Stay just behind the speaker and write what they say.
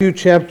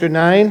Chapter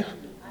 9,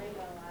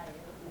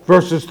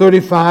 verses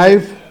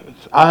 35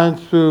 on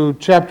through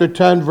chapter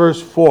 10, verse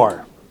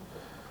 4.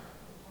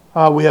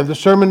 We have the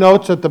sermon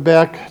notes at the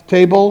back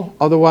table.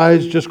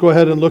 Otherwise, just go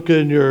ahead and look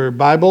in your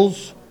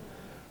Bibles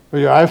or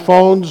your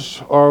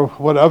iPhones or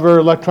whatever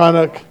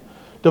electronic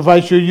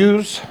device you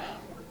use.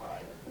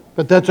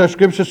 But that's our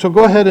scripture, so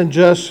go ahead and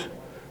just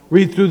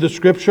read through the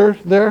scripture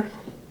there.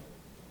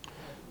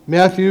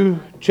 Matthew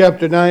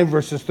chapter 9,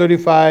 verses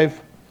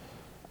 35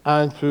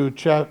 on through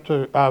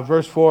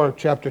verse 4 of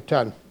chapter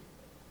 10.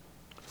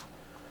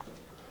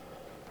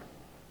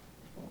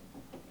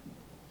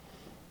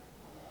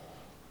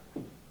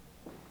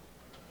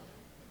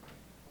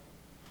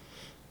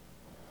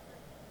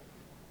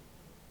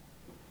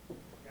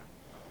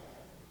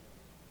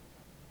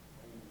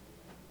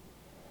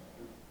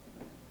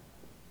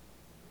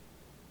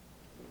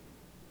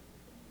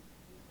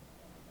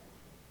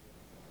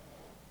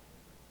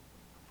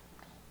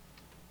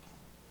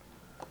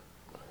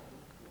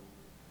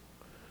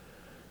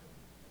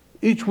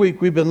 Each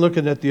week we've been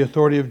looking at the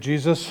authority of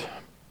Jesus,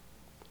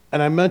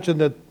 and I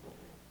mentioned that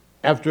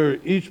after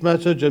each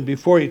message and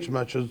before each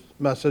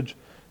message,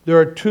 there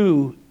are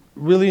two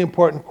really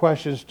important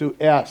questions to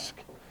ask.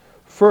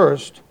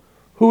 First,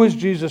 who is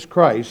Jesus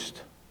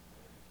Christ?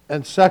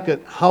 And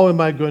second, how am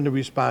I going to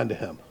respond to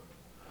him?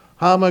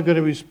 How am I going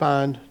to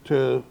respond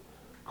to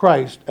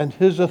Christ and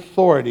his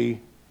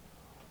authority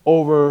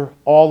over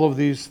all of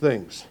these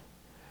things?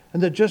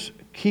 And they're just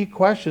key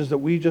questions that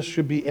we just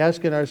should be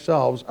asking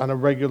ourselves on a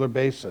regular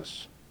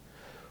basis.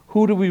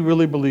 Who do we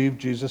really believe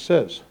Jesus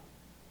is?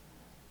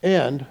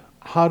 And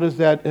how does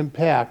that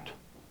impact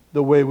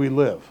the way we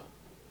live?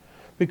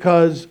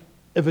 Because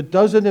if it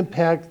doesn't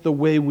impact the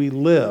way we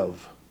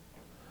live,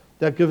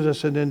 that gives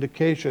us an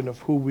indication of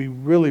who we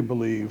really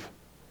believe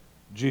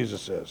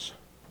Jesus is.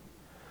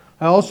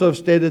 I also have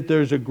stated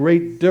there's a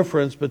great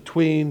difference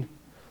between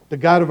the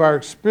God of our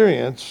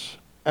experience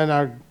and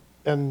our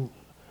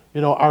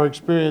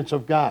experience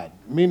of God,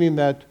 meaning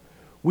that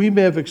we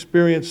may have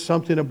experienced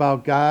something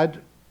about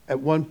God at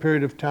one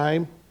period of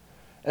time,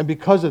 and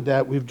because of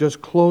that, we've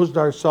just closed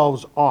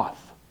ourselves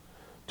off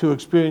to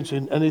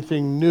experiencing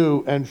anything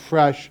new and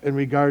fresh in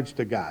regards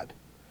to God.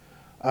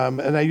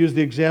 And I used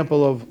the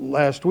example of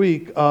last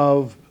week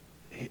of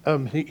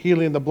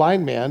healing the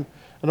blind man,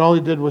 and all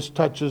he did was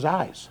touch his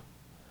eyes.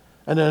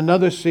 And in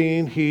another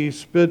scene, he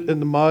spit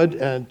in the mud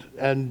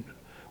and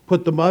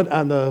put the mud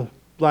on the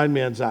blind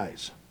man's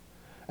eyes.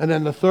 And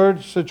in the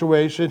third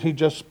situation, he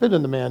just spit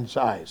in the man's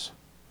eyes.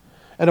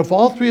 And if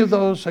all three of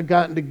those had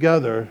gotten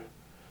together,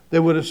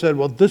 they would have said,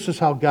 well, this is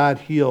how God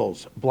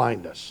heals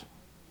blindness.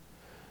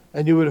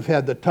 And you would have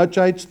had the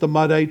touchites, the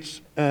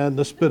mudites, and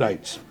the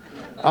spitites.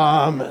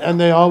 And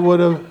they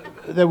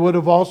would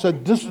have all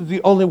said, this is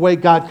the only way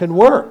God can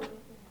work.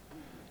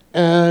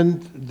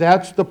 And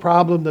that's the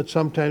problem that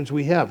sometimes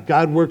we have.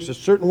 God works a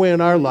certain way in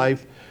our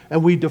life,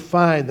 and we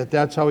define that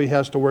that's how he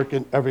has to work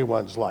in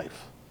everyone's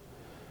life.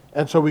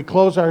 And so we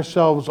close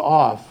ourselves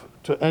off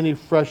to any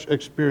fresh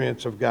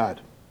experience of God.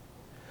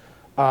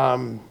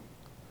 And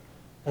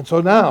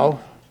so now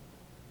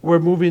we're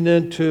moving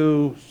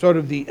into sort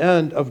of the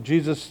end of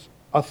Jesus'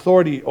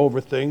 authority over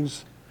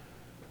things.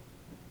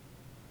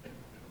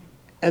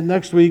 And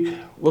next week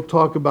we'll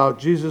talk about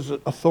Jesus'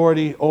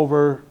 authority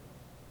over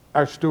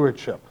our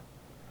stewardship.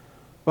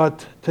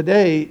 But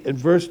today in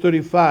verse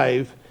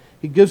 35,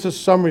 he gives a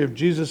summary of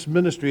Jesus'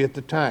 ministry at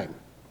the time.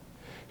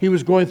 He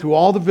was going through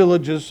all the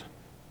villages,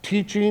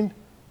 teaching,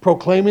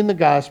 proclaiming the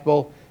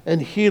gospel,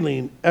 and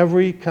healing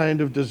every kind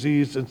of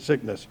disease and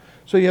sickness.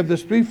 So you have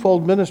this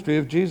threefold ministry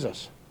of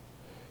Jesus: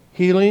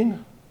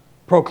 healing,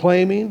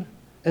 proclaiming,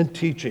 and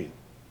teaching.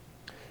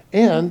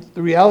 And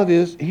the reality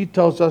is, he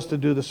tells us to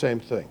do the same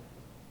thing.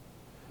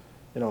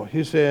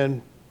 He's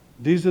saying,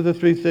 these are the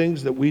three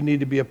things that we need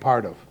to be a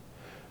part of.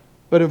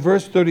 But in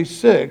verse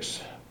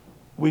 36,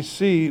 we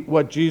see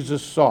what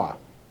Jesus saw.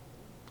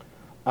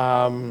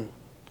 And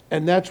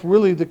that's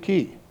really the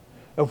key.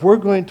 If we're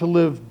going to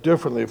live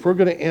differently, if we're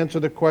going to answer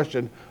the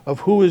question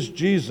of who is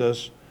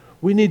Jesus,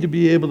 we need to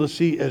be able to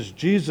see as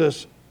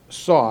Jesus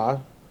saw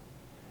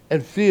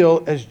and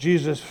feel as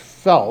Jesus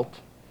felt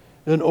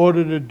in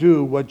order to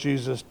do what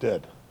Jesus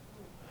did.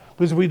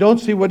 Because if we don't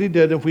see what he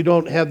did, if we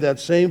don't have that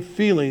same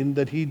feeling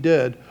that he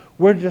did,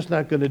 we're just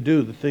not going to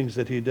do the things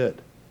that he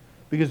did,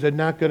 because they're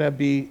not going to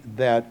be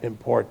that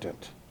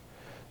important.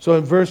 So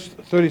in verse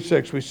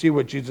 36, we see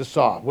what Jesus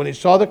saw. When he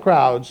saw the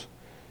crowds,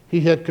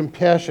 he had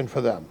compassion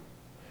for them,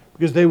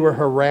 because they were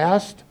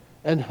harassed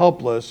and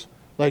helpless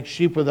like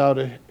sheep without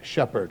a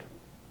shepherd.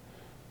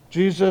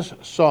 Jesus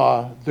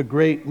saw the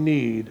great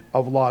need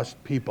of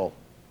lost people.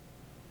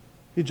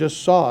 He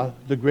just saw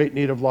the great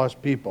need of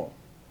lost people.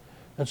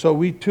 And so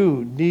we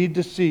too need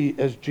to see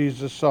as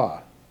Jesus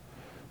saw.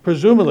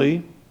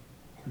 Presumably,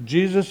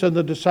 Jesus and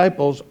the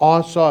disciples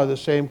all saw the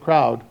same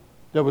crowd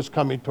that was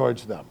coming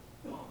towards them.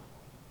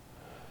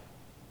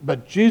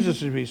 But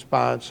Jesus'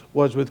 response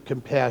was with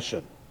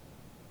compassion.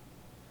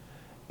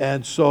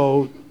 And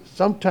so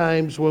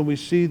sometimes when we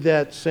see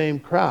that same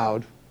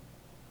crowd,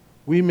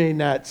 we may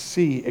not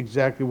see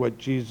exactly what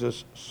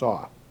Jesus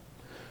saw.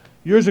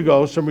 Years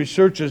ago, some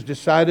researchers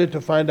decided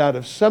to find out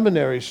if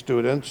seminary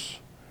students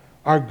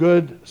are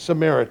good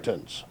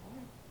Samaritans.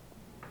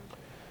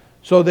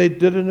 So they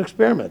did an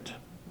experiment.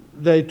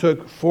 They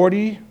took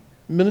 40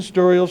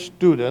 ministerial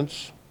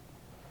students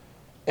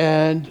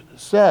and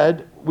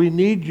said, we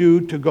need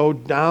you to go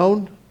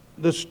down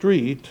the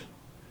street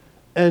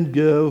and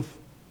give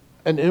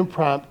an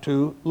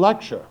impromptu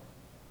lecture.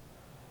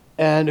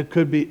 And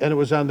it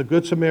was on the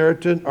Good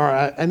Samaritan or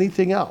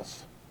anything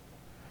else.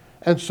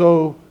 And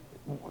so,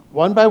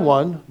 one by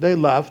one, they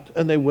left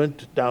and they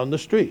went down the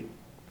street.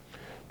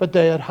 But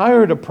they had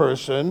hired a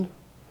person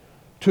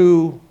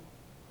to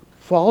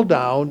fall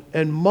down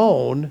and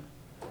moan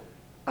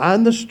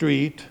on the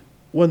street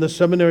when the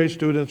seminary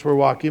students were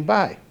walking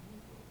by.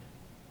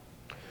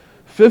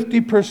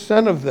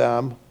 50% of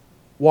them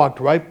walked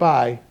right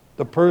by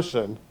the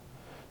person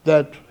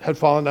that had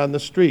fallen on the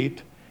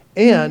street,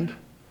 and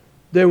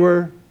they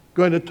were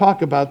going to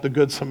talk about the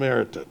Good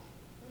Samaritan.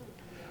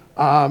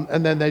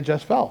 And then they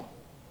just fell.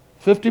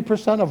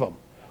 50% of them.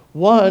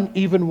 One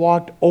even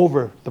walked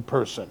over the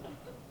person.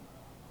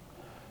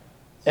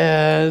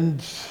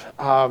 And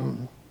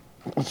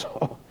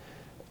so,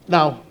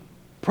 now,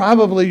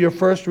 probably your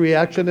first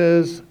reaction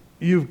is,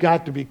 you've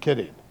got to be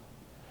kidding.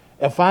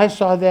 If I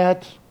saw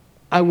that,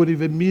 I would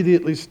have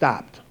immediately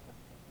stopped.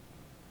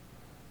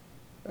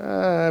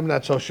 I'm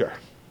not so sure.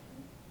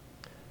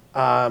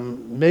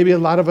 Maybe a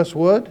lot of us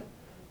would,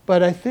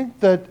 but I think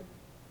that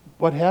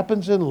what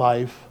happens in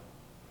life,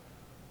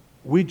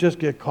 we just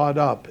get caught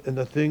up in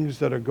the things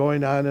that are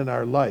going on in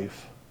our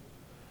life,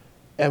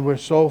 and we're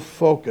so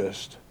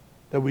focused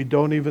that we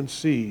don't even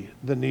see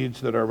the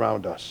needs that are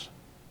around us.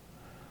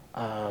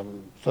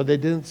 So they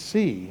didn't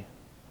see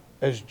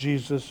as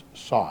Jesus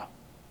saw.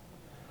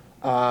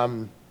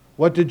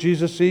 What did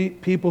Jesus see?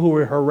 People who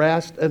were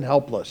harassed and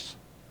helpless,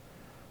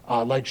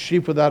 like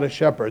sheep without a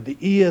shepherd. The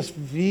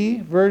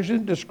ESV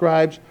version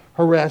describes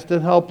harassed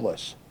and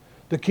helpless.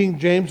 The King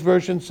James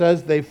Version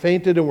says they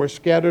fainted and were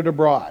scattered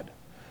abroad.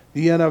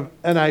 The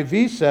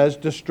NIV says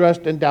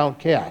distressed and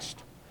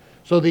downcast.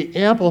 So the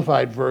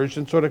Amplified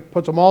Version sort of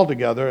puts them all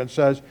together and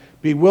says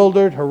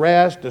bewildered,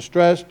 harassed,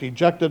 distressed,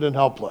 dejected, and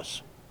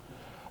helpless.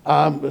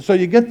 So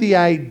you get the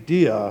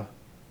idea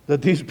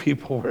that these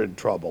people were in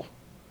trouble.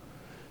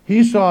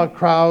 He saw a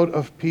crowd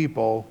of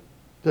people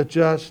that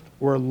just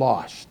were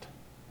lost.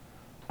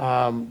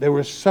 They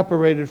were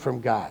separated from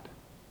God.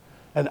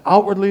 And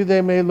outwardly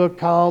they may look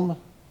calm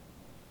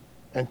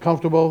and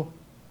comfortable.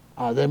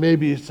 They may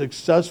be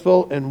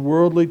successful in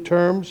worldly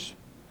terms,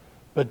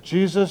 but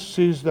Jesus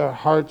sees their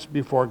hearts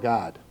before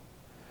God.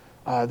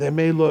 They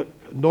may look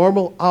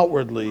normal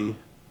outwardly,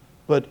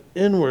 but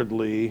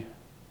inwardly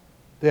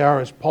they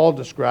are, as Paul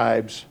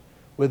describes,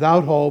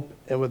 without hope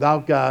and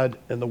without God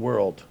in the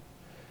world.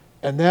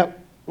 And that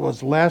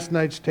was last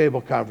night's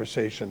table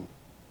conversation.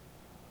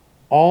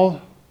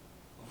 All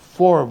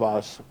four of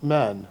us,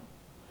 men,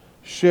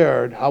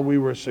 shared how we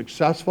were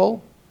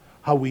successful,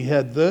 how we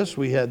had this,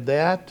 we had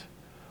that.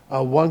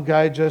 One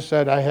guy just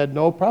said, I had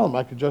no problem.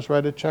 I could just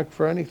write a check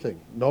for anything.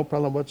 No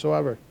problem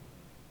whatsoever.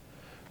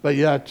 But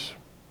yet,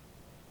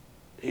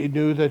 he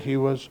knew that he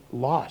was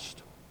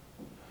lost.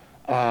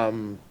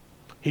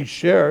 He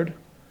shared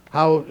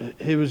how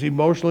he was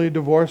emotionally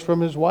divorced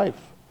from his wife.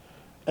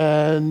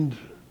 And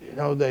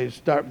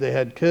they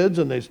had kids,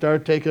 and they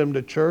started taking them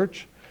to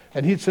church.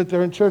 And he'd sit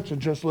there in church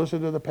and just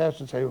listen to the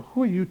pastor and say,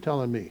 who are you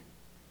telling me?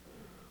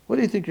 What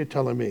do you think you're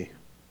telling me?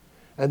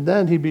 And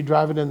then he'd be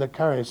driving in the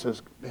car and he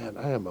says, man,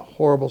 I am a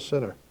horrible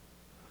sinner.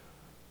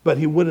 But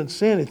he wouldn't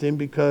say anything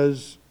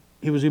because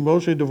he was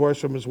emotionally divorced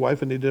from his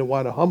wife, and he didn't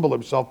want to humble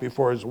himself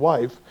before his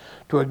wife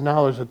to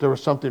acknowledge that there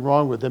was something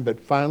wrong with him. But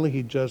finally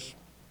he just,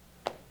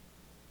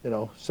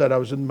 said, I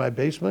was in my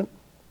basement,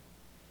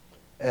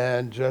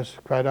 and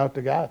just cried out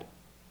to God.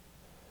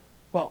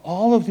 Well,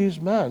 all of these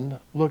men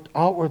looked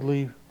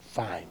outwardly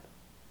fine,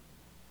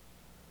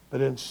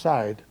 but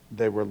inside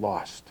they were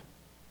lost.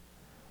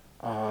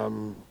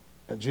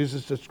 And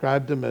Jesus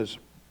described them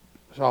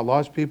saw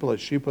lost people as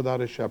sheep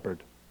without a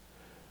shepherd.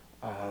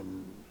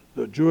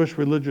 The Jewish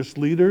religious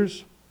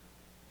leaders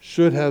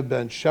should have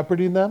been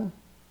shepherding them,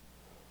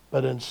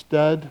 but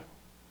instead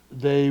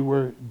they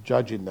were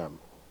judging them.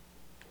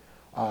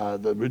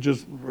 The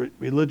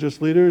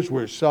religious leaders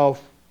were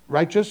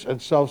self-righteous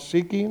and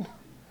self-seeking,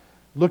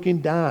 looking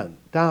down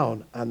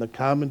on the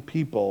common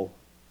people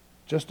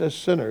just as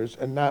sinners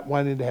and not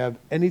wanting to have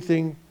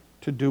anything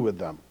to do with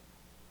them.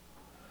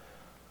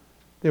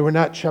 They were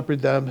not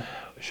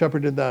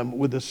shepherding them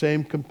with the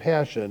same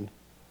compassion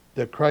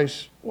that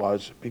Christ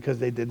was, because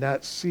they did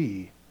not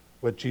see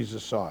what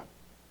Jesus saw.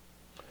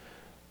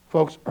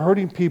 Folks,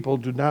 hurting people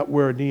do not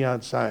wear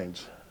neon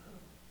signs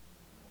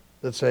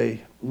that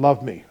say,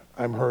 love me,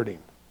 I'm hurting.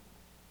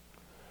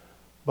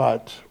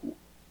 But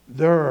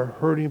there are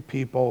hurting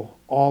people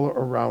all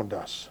around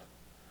us.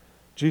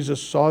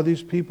 Jesus saw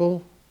these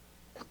people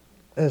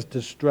as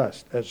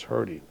distressed, as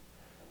hurting.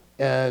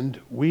 And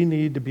we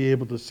need to be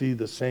able to see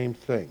the same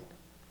thing.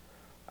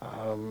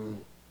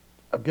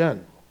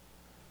 again,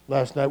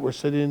 last night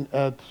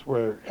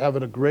we're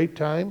having a great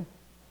time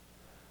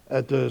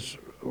at this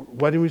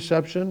wedding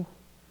reception,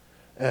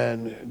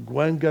 and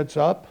Gwen gets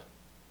up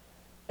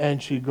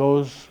and she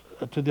goes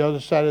to the other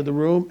side of the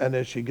room, and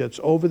as she gets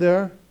over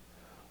there,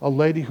 a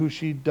lady who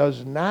she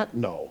does not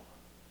know,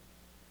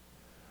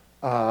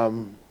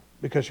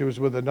 because she was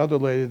with another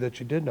lady that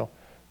she did know,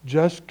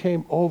 just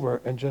came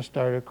over and just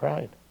started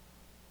crying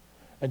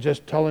and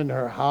just telling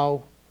her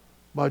how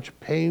much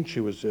pain she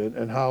was in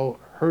and how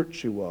hurt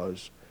she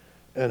was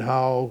and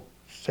how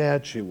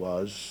sad she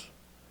was.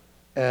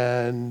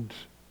 And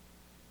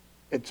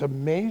it's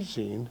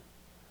amazing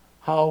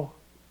how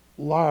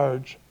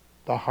large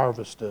the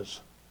harvest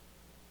is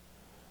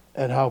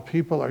and how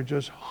people are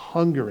just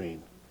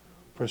hungering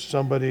for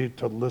somebody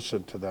to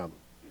listen to them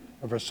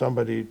and for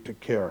somebody to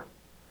care.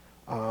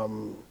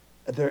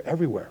 They're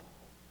everywhere.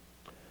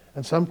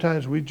 And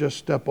sometimes we just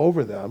step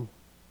over them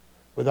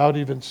without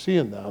even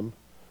seeing them,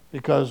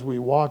 because we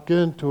walk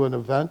into an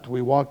event,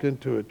 we walk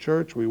into a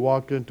church, we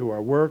walk into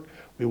our work,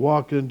 we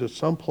walk into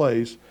some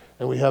place,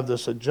 and we have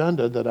this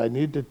agenda that I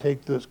need to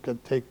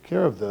take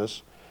care of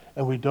this,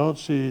 and we don't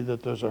see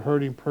that there's a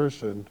hurting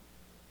person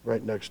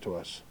right next to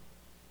us.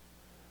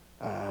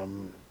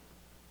 And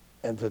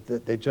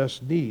that they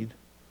just need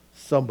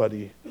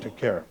somebody to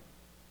care.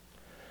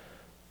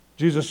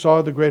 Jesus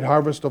saw the great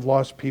harvest of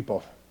lost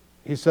people.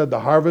 He said the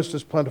harvest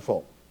is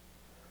plentiful.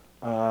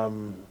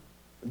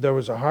 There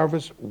was a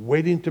harvest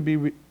waiting to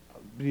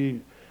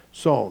be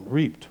sown,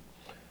 reaped.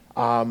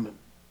 And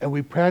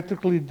we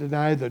practically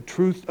deny the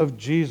truth of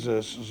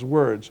Jesus'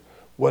 words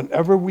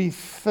whenever we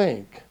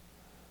think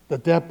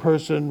that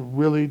person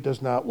really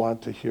does not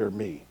want to hear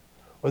me,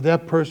 or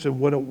that person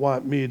wouldn't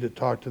want me to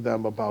talk to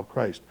them about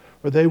Christ,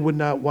 or they would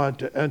not want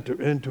to enter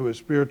into a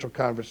spiritual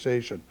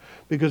conversation.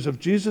 Because if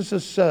Jesus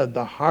has said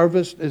the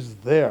harvest is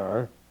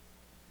there,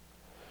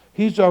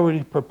 he's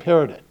already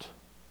prepared it.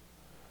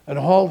 And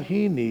all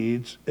he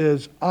needs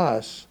is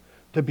us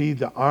to be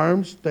the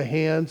arms, the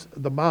hands,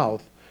 the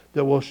mouth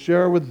that will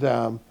share with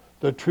them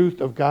the truth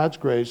of God's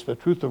grace, the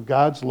truth of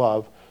God's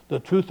love, the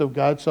truth of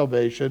God's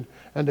salvation,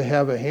 and to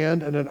have a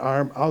hand and an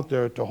arm out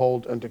there to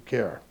hold and to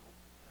care.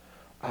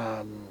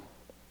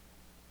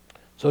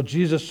 So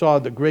Jesus saw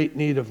the great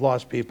need of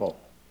lost people.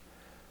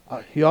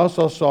 He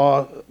also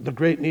saw the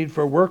great need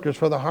for workers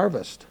for the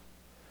harvest.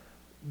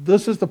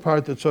 This is the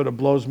part that sort of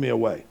blows me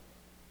away.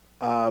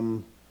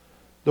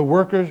 The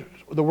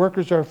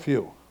workers are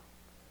few,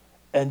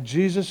 and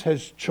Jesus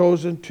has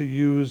chosen to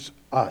use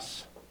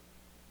us.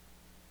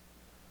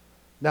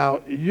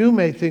 Now, you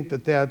may think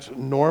that that's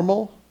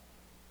normal,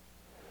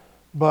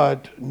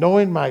 but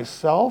knowing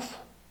myself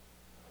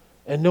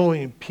and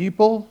knowing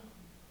people,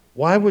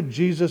 why would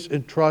Jesus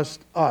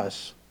entrust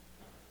us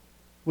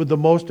with the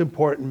most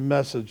important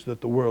message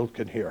that the world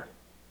can hear?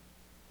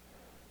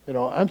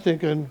 I'm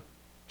thinking,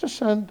 just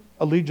send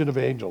a legion of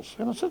angels.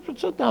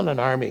 Sit down an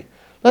army.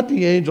 Let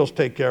the angels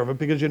take care of it,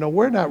 because,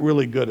 we're not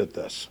really good at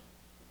this.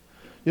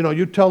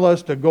 You tell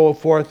us to go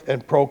forth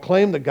and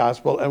proclaim the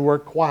gospel, and we're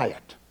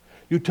quiet.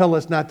 You tell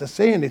us not to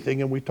say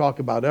anything, and we talk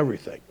about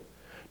everything.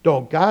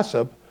 Don't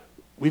gossip.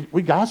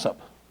 We gossip.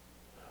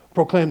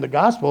 Proclaim the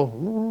gospel.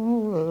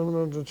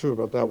 I'm not sure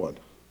about that one.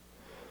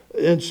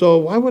 And so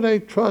why would I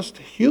trust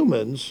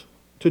humans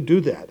to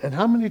do that? And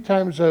how many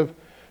times have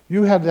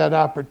you had that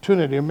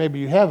opportunity, or maybe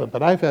you haven't,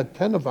 but I've had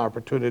 10 of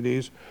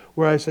opportunities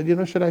where I said,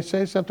 should I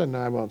say something? No,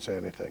 I won't say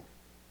anything.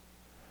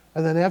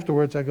 And then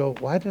afterwards I go,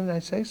 why didn't I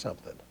say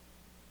something?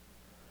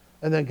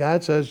 And then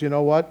God says, you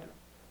know what?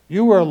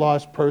 You were a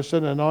lost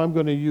person, and now I'm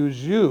going to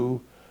use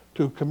you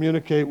to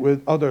communicate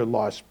with other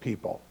lost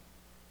people.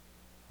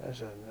 I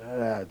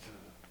said,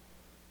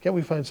 can't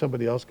we find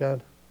somebody else,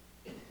 God?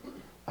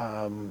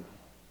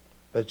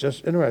 But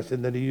just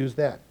interesting that he used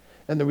that.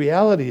 And the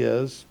reality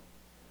is,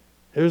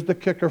 here's the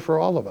kicker for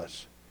all of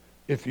us.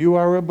 If you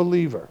are a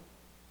believer,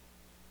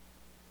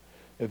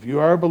 if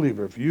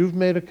you've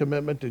made a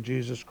commitment to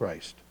Jesus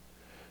Christ,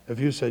 if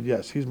you said,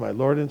 yes, he's my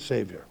Lord and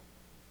Savior,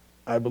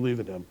 I believe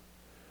in him,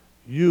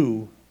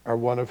 you are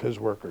one of his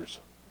workers.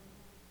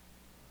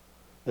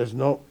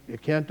 You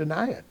can't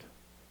deny it.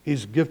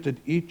 He's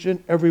gifted each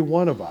and every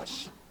one of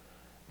us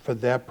for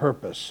that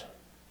purpose.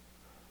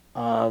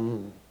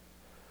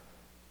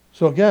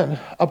 So again,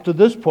 up to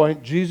this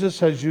point, Jesus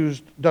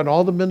has done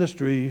all the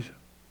ministry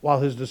while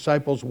his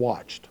disciples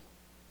watched.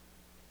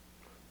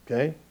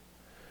 Okay?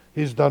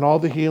 He's done all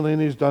the healing,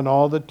 he's done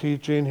all the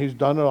teaching, he's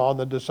done it all.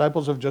 The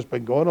disciples have just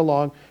been going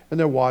along and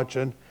they're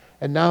watching,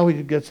 and now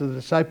he gets the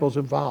disciples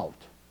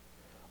involved.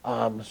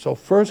 So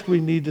first we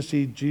need to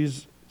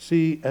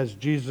see as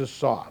Jesus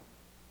saw.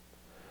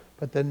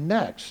 But then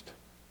next,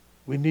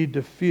 we need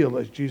to feel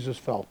as Jesus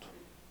felt.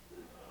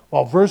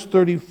 While verse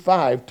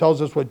 35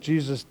 tells us what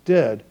Jesus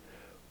did,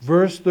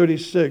 verse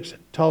 36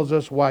 tells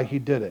us why he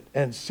did it.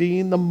 And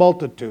seeing the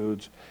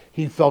multitudes,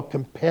 he felt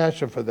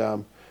compassion for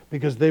them,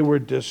 because they were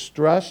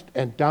distressed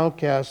and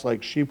downcast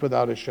like sheep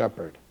without a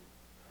shepherd.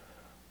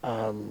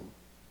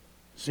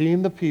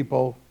 Seeing the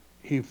people,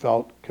 he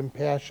felt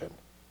compassion.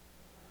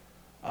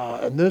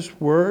 And this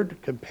word,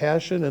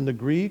 compassion, in the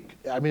Greek,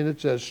 I mean,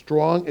 it's as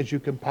strong as you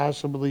can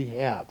possibly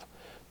have.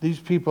 These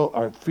people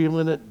are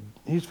feeling it.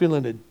 He's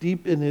feeling it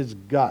deep in his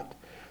gut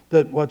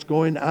that what's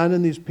going on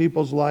in these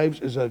people's lives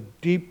is a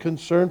deep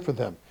concern for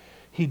them.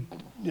 He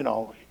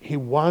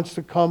wants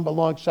to come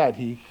alongside.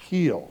 He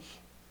heals.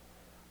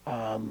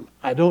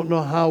 I don't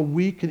know how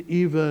we can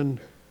even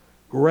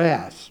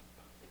grasp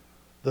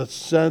the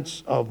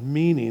sense of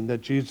meaning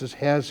that Jesus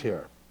has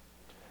here.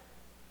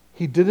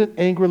 He didn't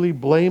angrily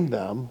blame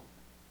them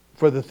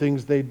for the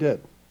things they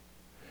did.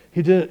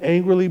 He didn't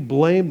angrily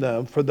blame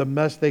them for the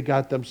mess they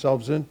got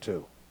themselves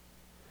into.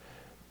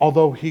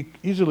 Although he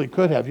easily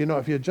could have.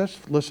 If you had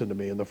just listened to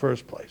me in the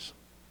first place,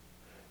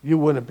 you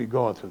wouldn't be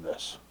going through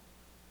this.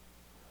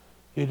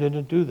 He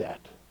didn't do that.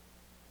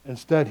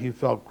 Instead, he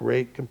felt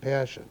great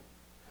compassion.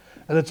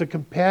 And it's a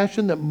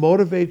compassion that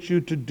motivates you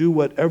to do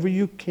whatever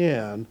you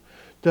can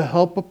to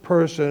help a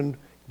person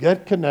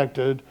get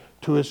connected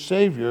to a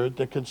Savior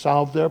that can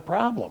solve their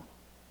problem.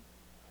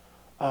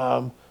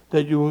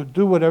 That you will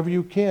do whatever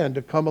you can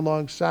to come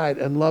alongside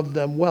and love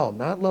them well.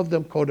 Not love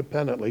them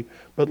codependently,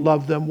 but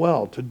love them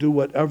well, to do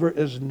whatever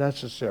is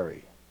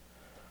necessary.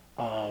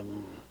 So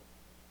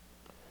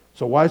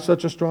why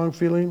such a strong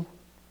feeling?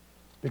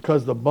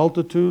 Because the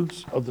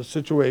multitudes of the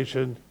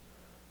situation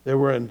they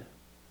were in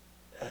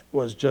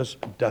was just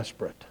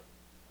desperate.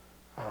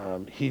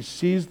 He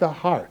sees the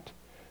heart,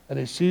 and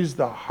he sees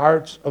the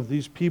hearts of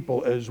these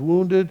people as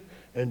wounded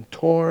and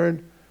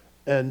torn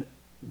and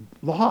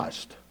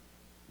lost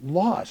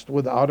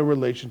without a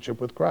relationship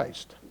with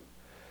Christ.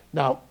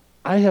 Now,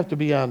 I have to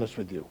be honest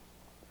with you.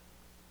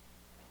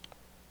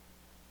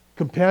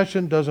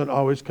 Compassion doesn't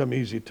always come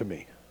easy to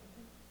me.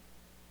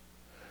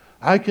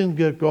 I can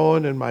get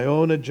going in my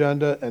own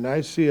agenda, and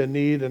I see a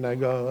need, and I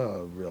go,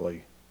 oh,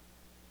 really?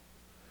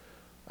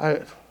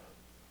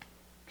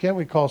 Can't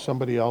we call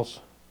somebody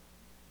else?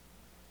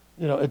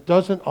 It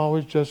doesn't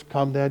always just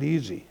come that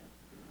easy.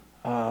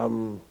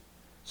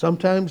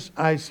 Sometimes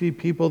I see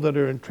people that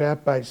are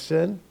entrapped by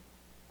sin,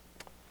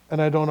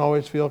 and I don't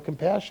always feel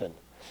compassion.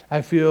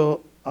 I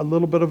feel a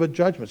little bit of a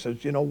judgment.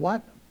 Says, you know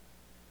what?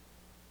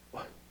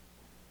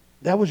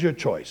 That was your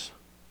choice.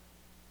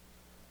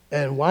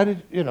 And why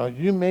did,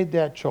 you made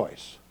that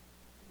choice.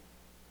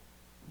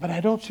 But I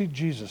don't see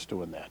Jesus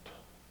doing that.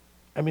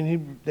 I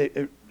mean,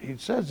 he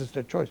says it's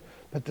their choice,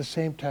 but at the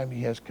same time,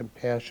 he has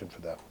compassion for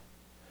them.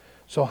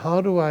 So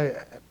how do I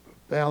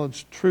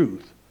balance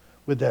truth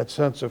with that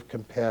sense of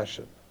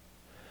compassion?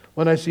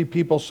 When I see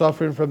people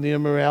suffering from the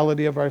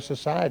immorality of our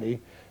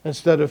society,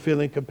 instead of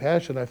feeling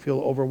compassion, I feel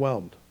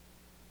overwhelmed.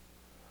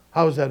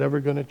 How is that ever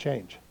going to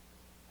change?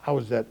 How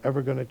is that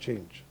ever going to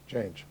change?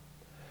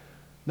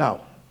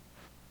 Now,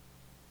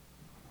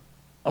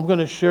 I'm going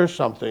to share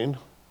something.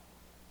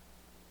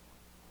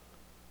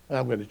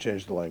 I'm going to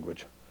change the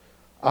language.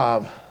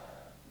 I'd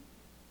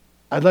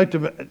like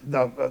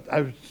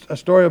to, a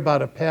story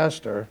about a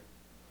pastor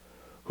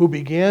who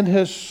began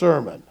his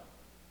sermon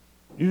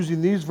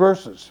using these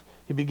verses.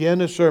 He began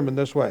his sermon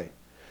this way.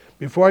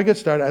 Before I get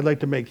started, I'd like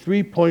to make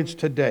 3 points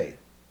today.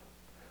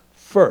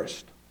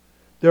 First,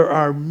 there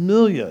are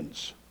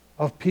millions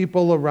of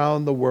people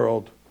around the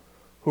world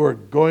who are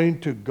going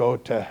to go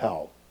to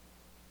hell.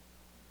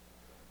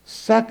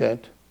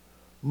 Second,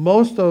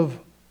 most of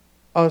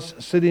us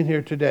sitting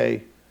here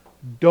today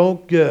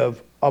don't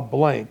give a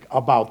blank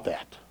about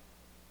that.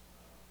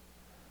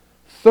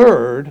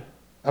 Third,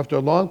 after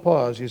a long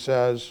pause, he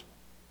says,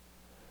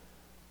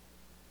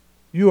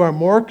 you are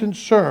more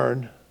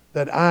concerned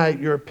that I,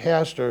 your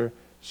pastor,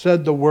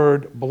 said the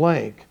word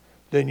blank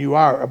than you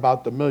are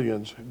about the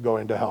millions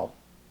going to hell.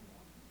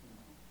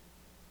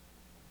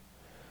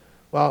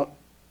 Well,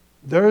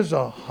 there's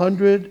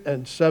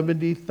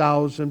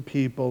 170,000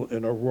 people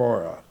in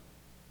Aurora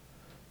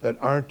that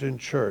aren't in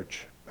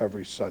church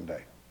every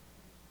Sunday.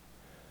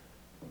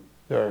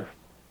 They're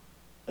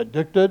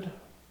addicted,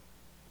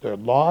 they're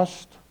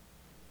lost,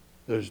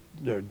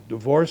 they're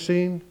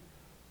divorcing,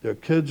 their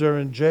kids are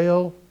in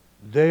jail,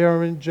 they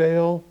are in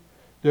jail.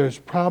 There's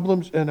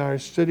problems in our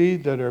city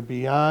that are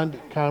beyond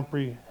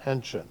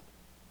comprehension.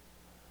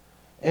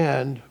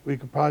 And we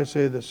could probably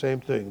say the same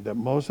thing, that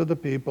most of the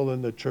people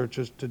in the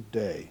churches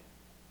today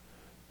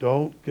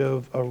don't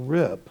give a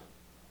rip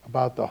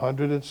about the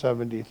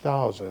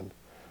 170,000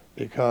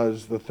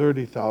 because the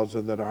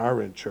 30,000 that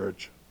are in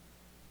church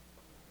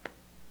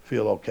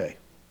feel okay.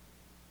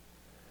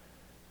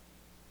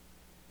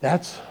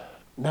 That's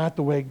not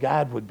the way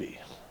God would be.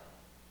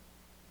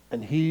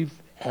 And he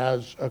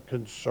has a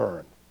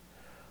concern.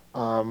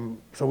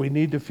 So we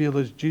need to feel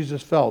as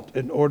Jesus felt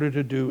in order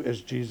to do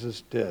as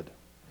Jesus did.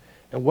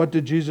 And what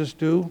did Jesus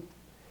do?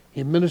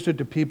 He ministered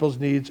to people's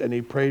needs and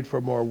he prayed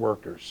for more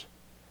workers.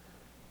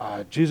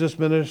 Jesus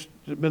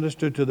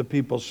ministered to the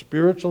people's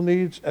spiritual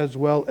needs as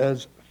well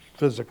as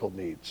physical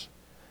needs.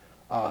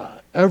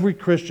 Every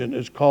Christian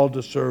is called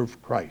to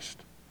serve Christ.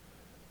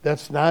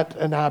 That's not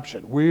an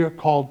option. We are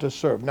called to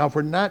serve. Now, if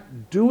we're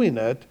not doing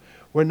it,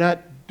 we're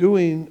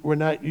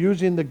not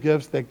using the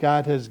gifts that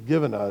God has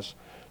given us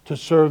to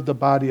serve the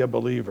body of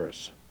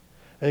believers.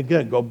 And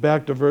again, go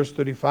back to verse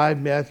 35.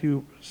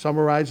 Matthew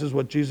summarizes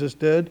what Jesus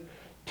did: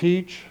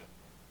 teach,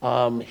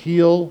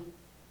 heal,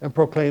 and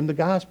proclaim the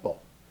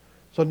gospel.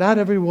 So not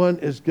everyone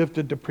is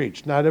gifted to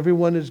preach. Not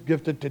everyone is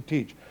gifted to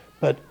teach.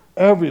 But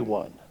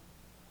everyone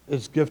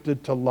is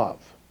gifted to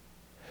love.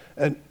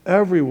 And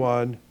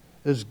everyone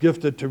is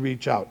gifted to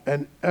reach out.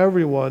 And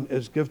everyone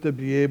is gifted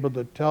to be able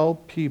to tell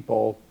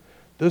people,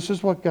 this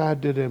is what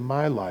God did in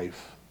my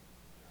life,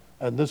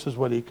 and this is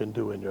what he can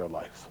do in your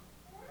life.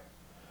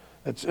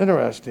 It's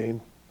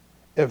interesting.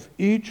 If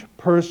each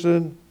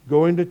person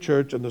going to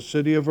church in the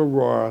city of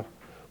Aurora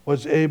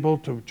was able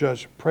to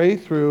just pray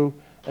through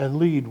and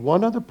lead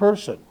one other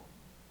person,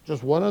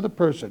 just one other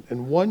person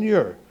in 1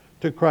 year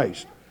to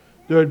Christ,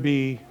 there would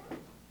be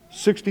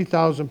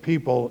 60,000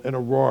 people in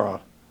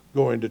Aurora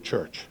going to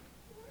church.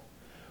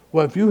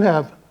 Well, if you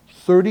have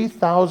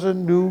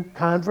 30,000 new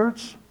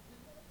converts,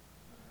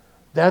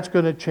 that's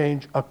going to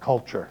change a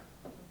culture.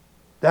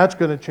 That's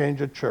going to change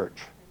a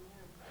church.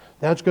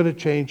 That's going to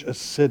change a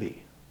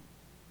city.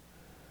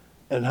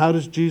 And how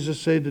does Jesus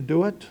say to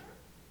do it?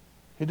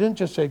 He didn't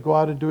just say, go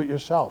out and do it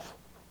yourself.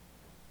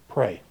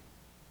 Pray.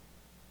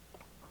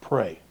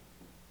 Pray.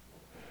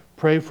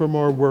 Pray for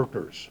more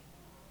workers.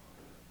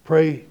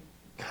 Pray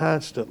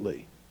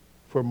constantly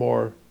for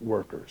more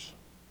workers.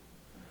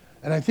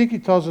 And I think he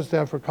tells us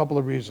that for a couple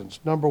of reasons.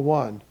 Number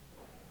one,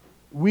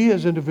 we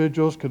as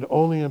individuals can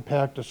only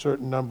impact a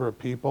certain number of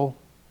people.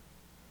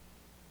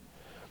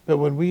 But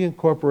when we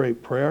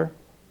incorporate prayer,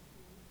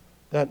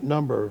 that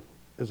number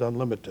is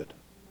unlimited.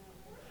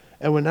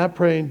 And we're not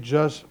praying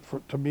just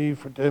to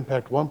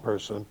impact one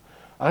person.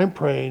 I'm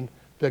praying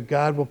that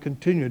God will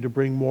continue to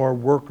bring more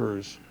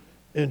workers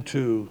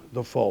into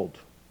the fold.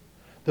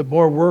 That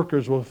more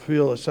workers will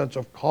feel a sense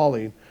of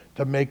calling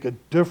to make a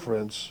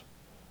difference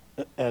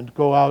and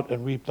go out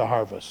and reap the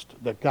harvest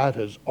that God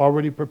has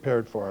already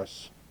prepared for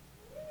us.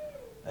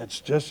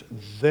 It's just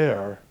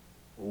there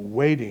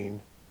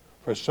waiting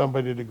for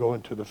somebody to go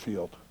into the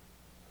field.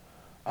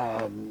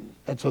 And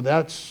so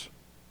that's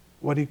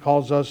what he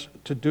calls us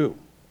to do.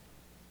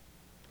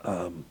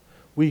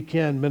 We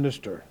can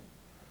minister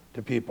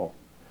to people.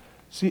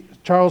 See,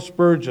 Charles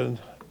Spurgeon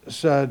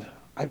said,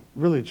 I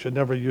really should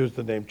never use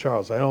the name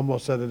Charles. I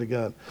almost said it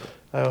again.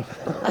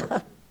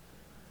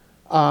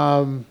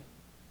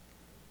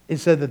 He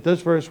said that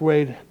this verse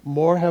weighed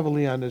more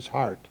heavily on his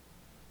heart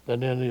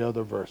than any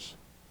other verse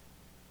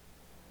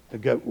to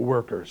get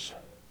workers.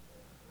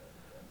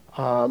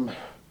 I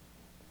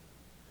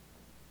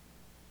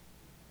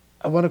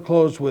want to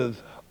close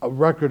with a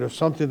record of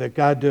something that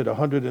God did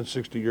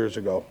 160 years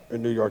ago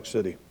in New York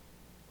City.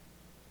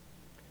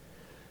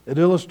 It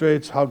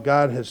illustrates how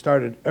God has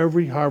started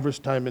every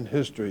harvest time in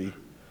history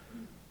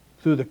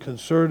through the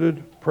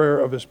concerted prayer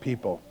of his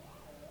people.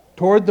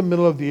 Toward the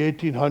middle of the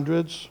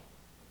 1800s,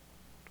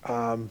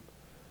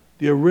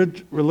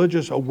 the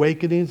religious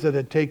awakenings that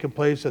had taken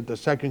place at the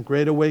Second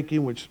Great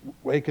Awakening,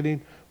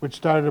 which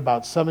started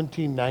about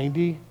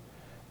 1790,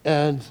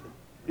 and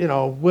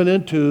went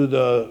into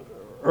the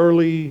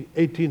early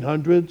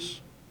 1800s,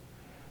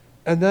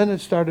 and then it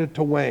started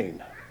to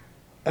wane.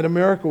 And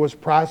America was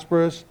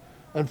prosperous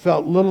and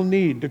felt little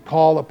need to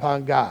call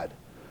upon God.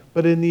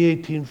 But in the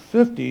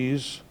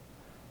 1850s,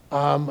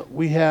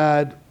 we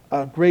had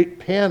a great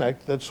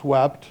panic that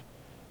swept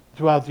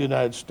throughout the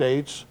United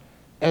States.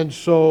 And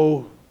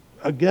so,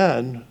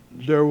 again,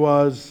 there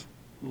was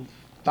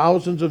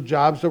thousands of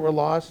jobs that were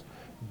lost,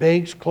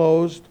 banks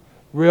closed,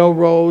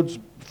 railroads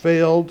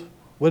failed,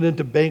 went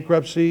into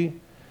bankruptcy.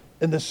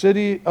 In the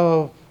city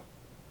of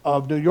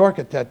New York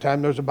at that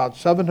time, there was about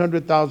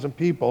 700,000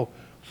 people,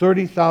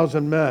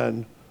 30,000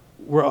 men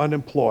were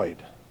unemployed.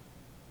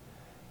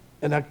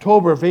 In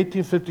October of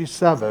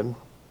 1857,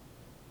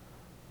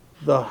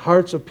 the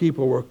hearts of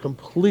people were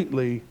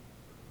completely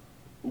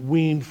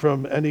weaned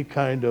from any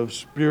kind of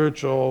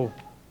spiritual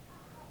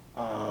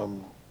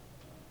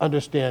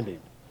understanding.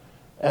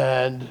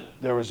 And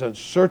there was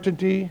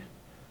uncertainty,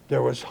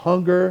 there was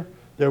hunger,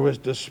 there was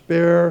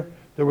despair,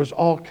 there was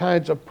all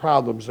kinds of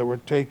problems that were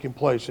taking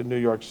place in New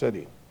York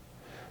City.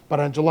 But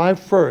on July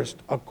 1st,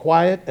 a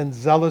quiet and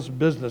zealous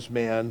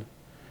businessman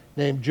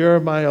named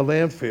Jeremiah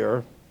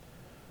Lanphier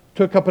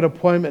took up an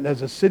appointment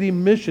as a city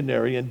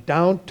missionary in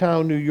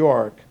downtown New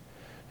York,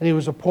 and he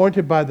was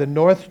appointed by the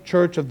North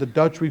Church of the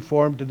Dutch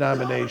Reformed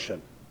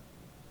denomination.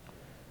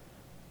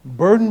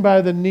 Burdened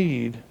by the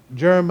need,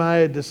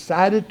 Jeremiah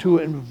decided to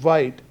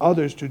invite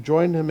others to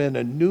join him in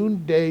a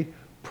noonday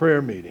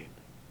prayer meeting.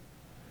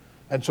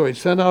 And so he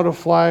sent out a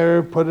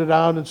flyer, put it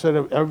out, and said,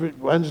 every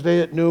Wednesday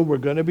at noon, we're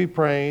going to be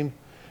praying,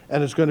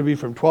 and it's going to be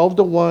from 12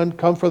 to 1.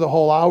 Come for the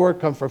whole hour,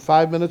 come for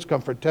 5 minutes,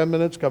 come for 10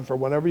 minutes, come for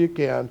whenever you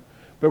can,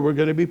 but we're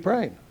going to be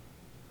praying.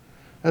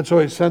 And so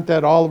he sent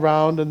that all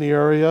around in the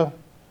area,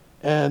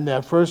 and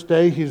that first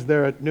day he's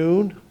there at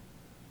noon,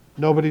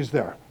 nobody's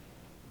there.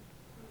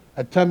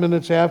 At 10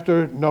 minutes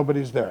after,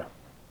 nobody's there.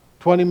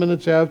 20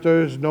 minutes after,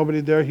 there's nobody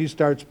there, he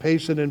starts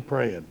pacing and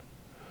praying.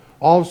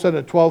 All of a sudden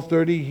at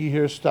 12:30, he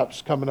hears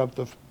steps coming up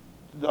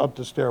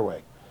the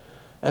stairway.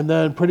 And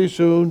then pretty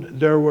soon,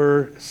 there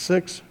were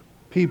 6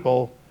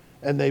 people,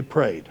 and they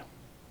prayed.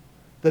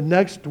 The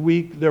next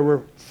week, there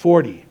were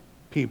 40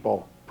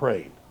 people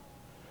praying.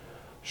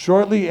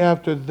 Shortly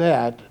after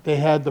that, they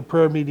had the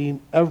prayer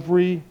meeting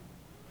every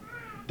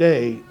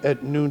day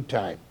at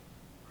noontime.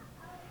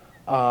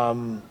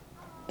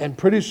 And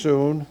pretty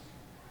soon,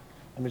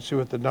 let me see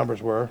what the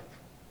numbers were.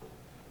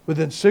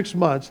 Within 6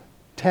 months,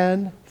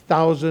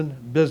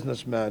 10,000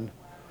 businessmen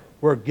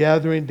were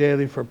gathering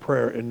daily for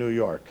prayer in New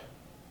York.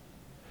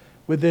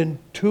 Within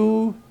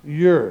 2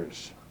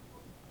 years,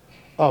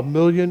 1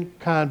 million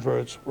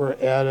converts were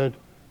added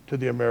to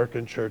the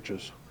American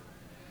churches.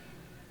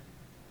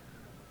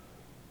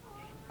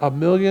 1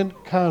 million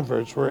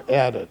converts were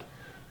added.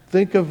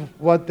 Think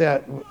of what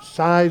that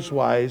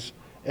size-wise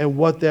and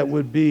what that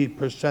would be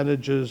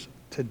percentages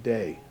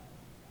today.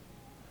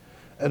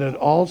 And it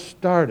all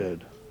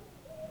started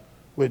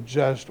with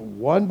just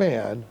one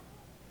man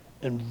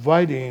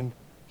inviting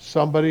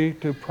somebody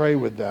to pray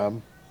with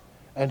them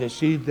and to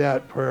see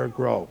that prayer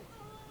grow.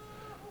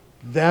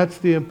 That's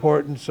the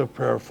importance of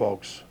prayer,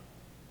 folks.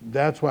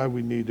 That's why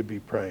we need to be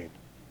praying.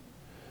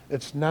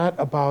 It's not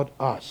about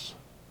us.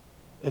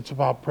 It's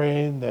about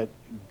praying that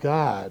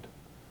God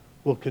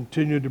will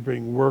continue to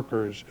bring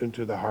workers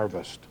into the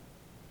harvest.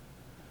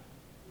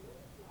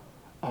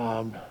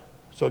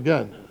 So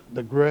again,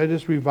 the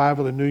greatest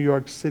revival in New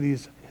York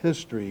City's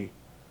history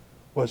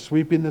was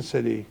sweeping the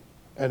city,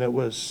 and it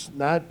was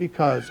not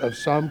because of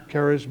some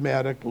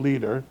charismatic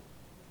leader.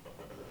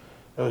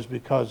 It was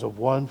because of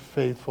one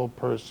faithful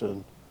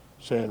person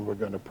saying, we're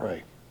going to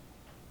pray.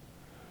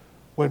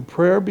 When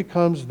prayer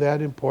becomes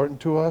that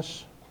important to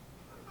us,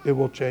 it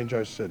will change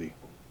our city.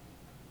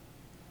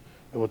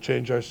 It will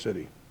change our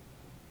city.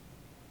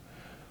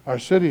 Our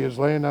city is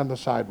laying on the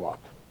sidewalk,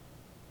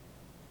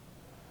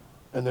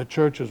 and the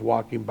church is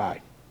walking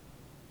by.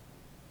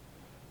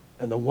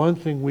 And the one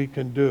thing we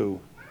can do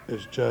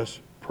is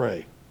just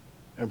pray,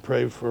 and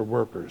pray for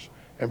workers,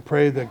 and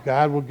pray that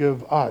God will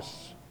give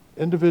us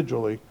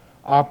individually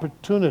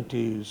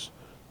opportunities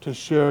to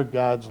share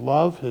God's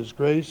love, His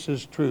grace,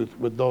 His truth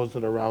with those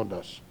that are around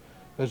us.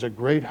 There's a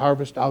great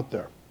harvest out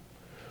there.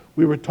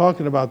 We were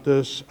talking about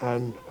this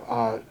on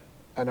our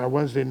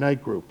Wednesday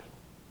night group,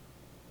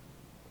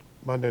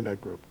 Monday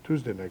night group,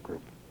 Tuesday night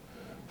group.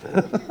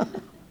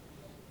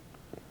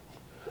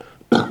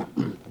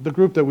 The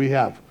group that we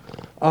have.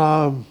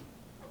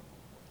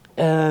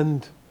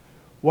 And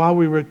while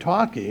we were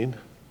talking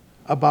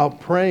about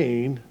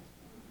praying,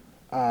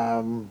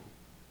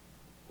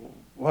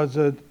 was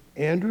it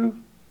Andrew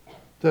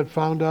that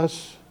found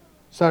us,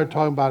 started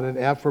talking about an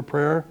app for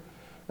prayer,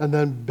 and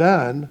then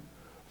Ben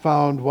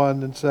found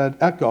one and said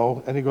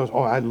Echo, and he goes,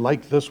 oh, I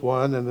like this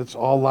one, and it's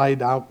all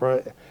laid out.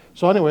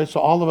 So anyway, so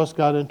all of us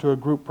got into a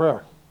group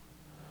prayer,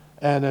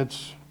 and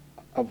it's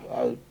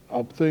a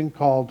thing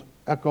called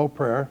Echo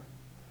Prayer,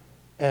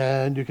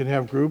 and you can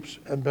have groups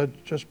and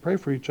just pray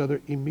for each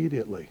other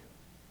immediately,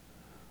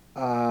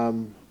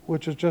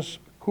 which is just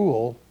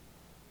cool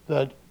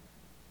that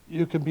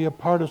you can be a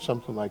part of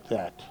something like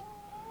that.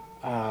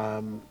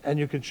 And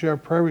you can share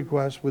prayer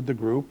requests with the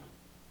group.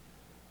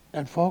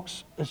 And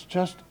folks, it's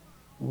just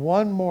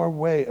one more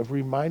way of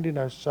reminding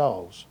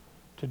ourselves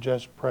to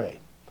just pray.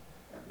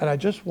 And I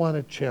just want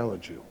to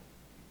challenge you,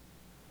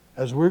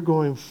 as we're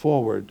going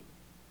forward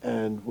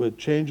and with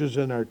changes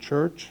in our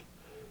church,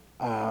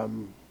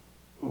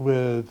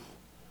 with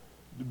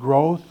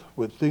growth,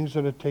 with things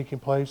that are taking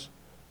place,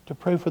 to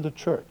pray for the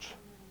church,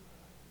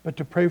 but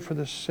to pray for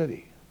the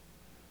city,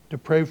 to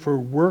pray for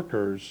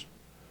workers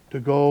to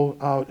go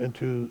out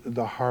into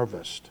the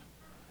harvest.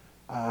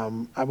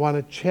 I want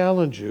to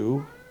challenge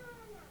you,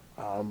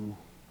 and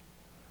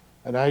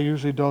I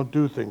usually don't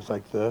do things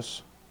like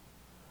this,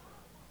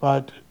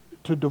 but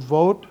to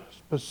devote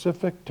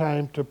specific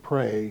time to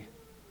pray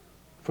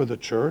for the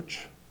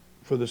church,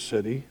 for the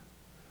city,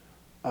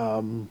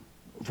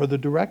 for the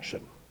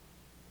direction,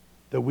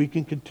 that we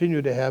can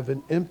continue to have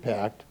an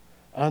impact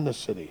on the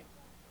city.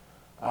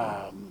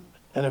 And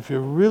if you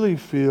really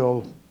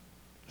feel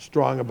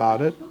strong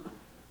about it,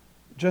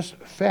 just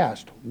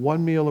fast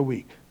one meal a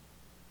week.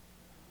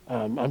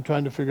 I'm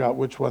trying to figure out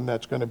which one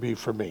that's going to be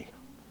for me.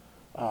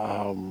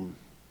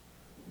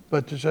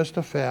 But to just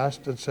to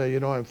fast and say,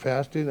 I'm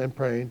fasting and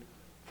praying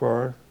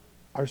for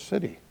our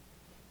city.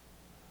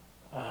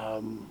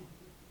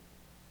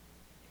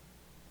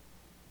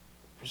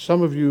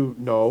 Some of you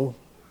know,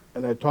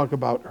 and I talk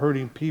about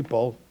hurting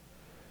people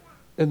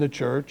in the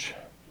church,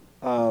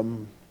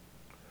 Ryan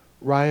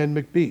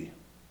McBee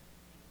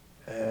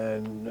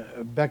and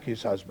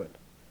Becky's husband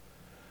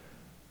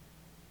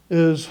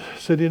is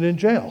sitting in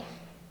jail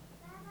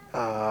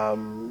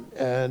and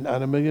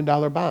on $1 million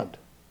bond.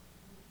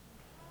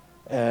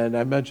 And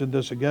I mentioned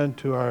this again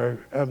to our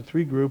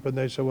M3 group, and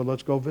they said, well,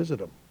 let's go visit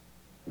him.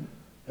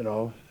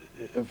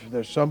 If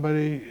there's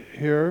somebody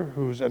here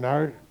who's in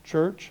our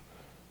church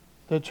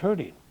that's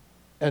hurting.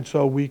 And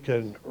so we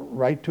can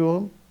write to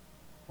him,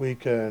 we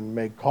can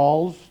make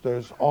calls,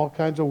 there's all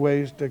kinds of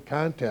ways to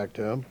contact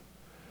him,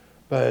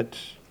 but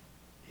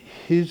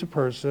he's a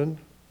person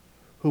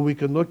who we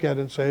can look at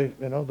and say,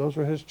 those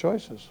were his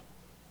choices.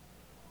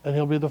 And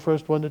he'll be the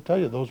first one to tell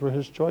you those were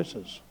his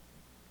choices.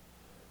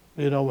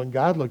 You know, when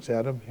God looks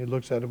at him, he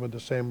looks at him with the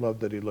same love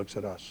that he looks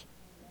at us.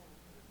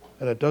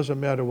 And it doesn't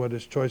matter what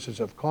his choices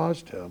have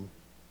caused him,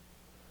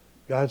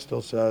 God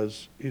still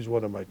says, he's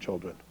one of my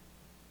children.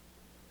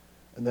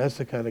 And that's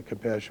the kind of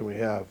compassion we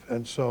have.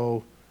 And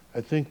so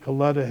I think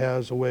Coletta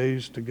has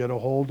ways to get a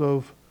hold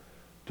of,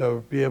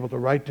 to be able to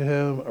write to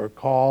him or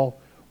call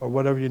or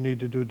whatever you need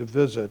to do to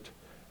visit.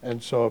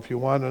 And so if you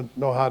want to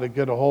know how to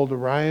get a hold of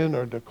Ryan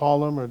or to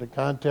call him or to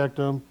contact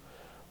him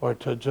or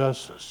to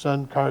just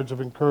send cards of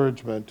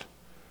encouragement,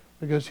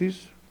 because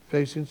he's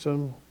facing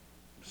some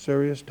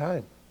serious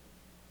time.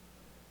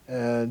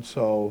 And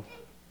so,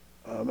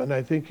 and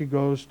I think he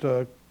goes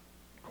to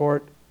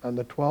court on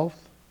the 12th.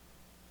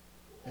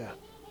 Yeah.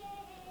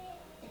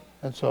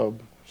 And so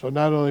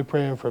not only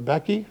praying for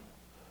Becky,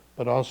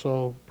 but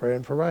also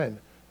praying for Ryan.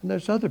 And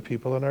there's other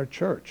people in our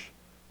church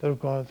that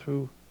have gone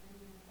through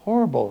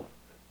horrible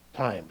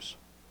times.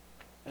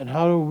 And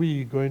how are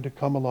we going to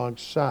come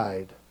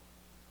alongside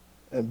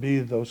and be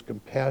those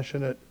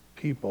compassionate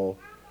people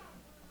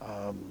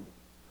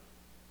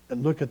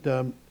and look at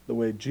them the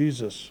way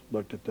Jesus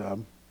looked at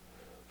them,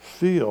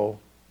 feel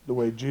the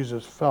way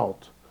Jesus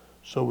felt,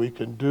 so we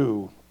can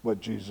do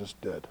what Jesus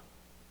did.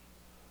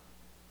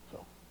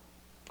 So,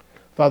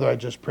 Father, I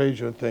just praise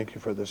you and thank you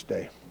for this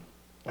day.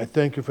 I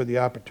thank you for the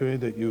opportunity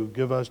that you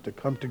give us to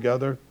come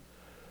together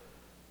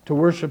to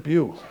worship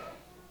you,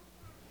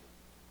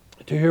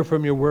 to hear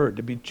from your word,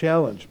 to be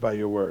challenged by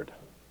your word,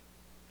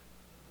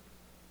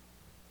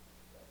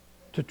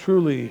 to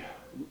truly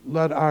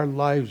let our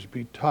lives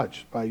be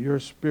touched by your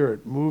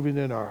Spirit moving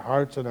in our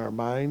hearts and our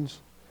minds,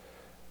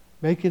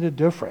 making a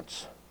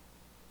difference.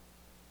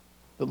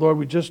 That, Lord,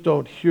 we just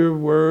don't hear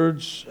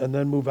words and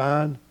then move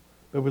on,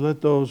 but we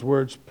let those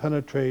words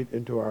penetrate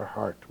into our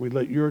heart. We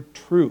let your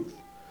truth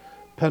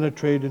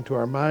penetrate into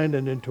our mind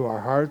and into our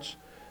hearts,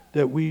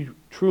 that we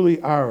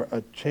truly are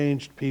a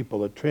changed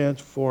people, a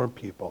transformed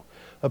people,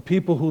 a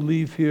people who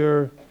leave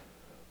here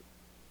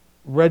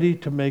ready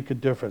to make a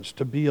difference,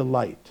 to be a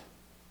light.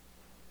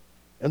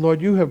 And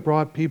Lord, you have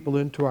brought people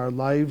into our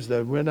lives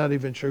that we're not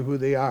even sure who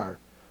they are,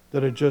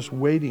 that are just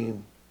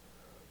waiting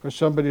for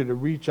somebody to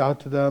reach out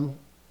to them,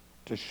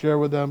 to share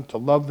with them, to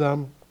love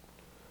them,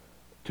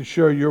 to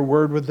share your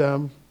word with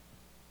them,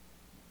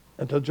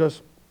 and to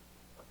just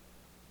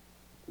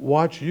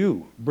watch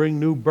you bring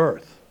new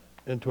birth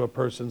into a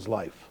person's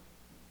life.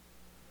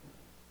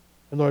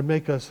 And Lord,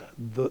 make us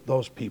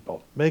those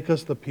people. Make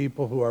us the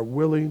people who are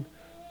willing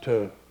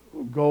to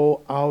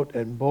go out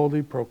and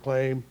boldly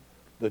proclaim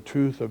the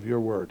truth of your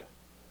word,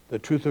 the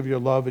truth of your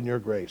love and your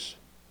grace.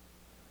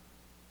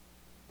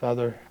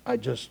 Father, I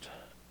just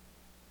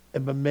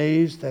am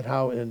amazed at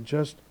how in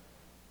just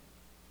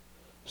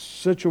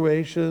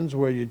situations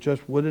where you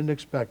just wouldn't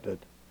expect it,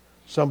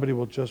 somebody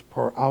will just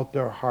pour out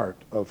their heart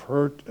of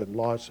hurt and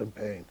loss and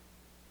pain,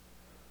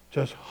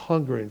 just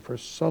hungering for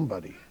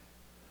somebody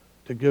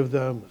to give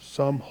them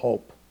some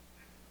hope,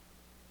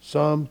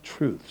 some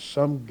truth,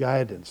 some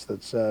guidance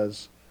that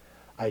says,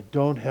 I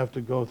don't have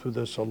to go through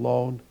this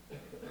alone,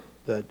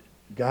 that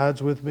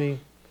God's with me,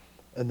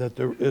 and that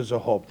there is a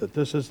hope, that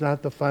this is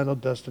not the final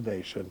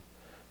destination.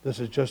 This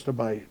is just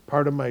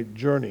part of my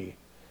journey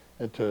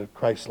into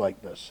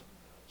Christ-likeness.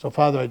 So,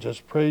 Father, I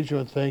just praise you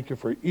and thank you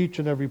for each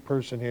and every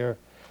person here,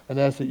 and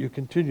ask that you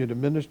continue to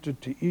minister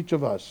to each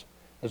of us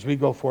as we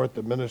go forth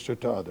to minister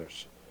to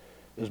others,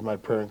 is my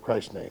prayer in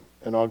Christ's name.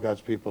 And all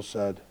God's people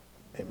said,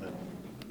 amen.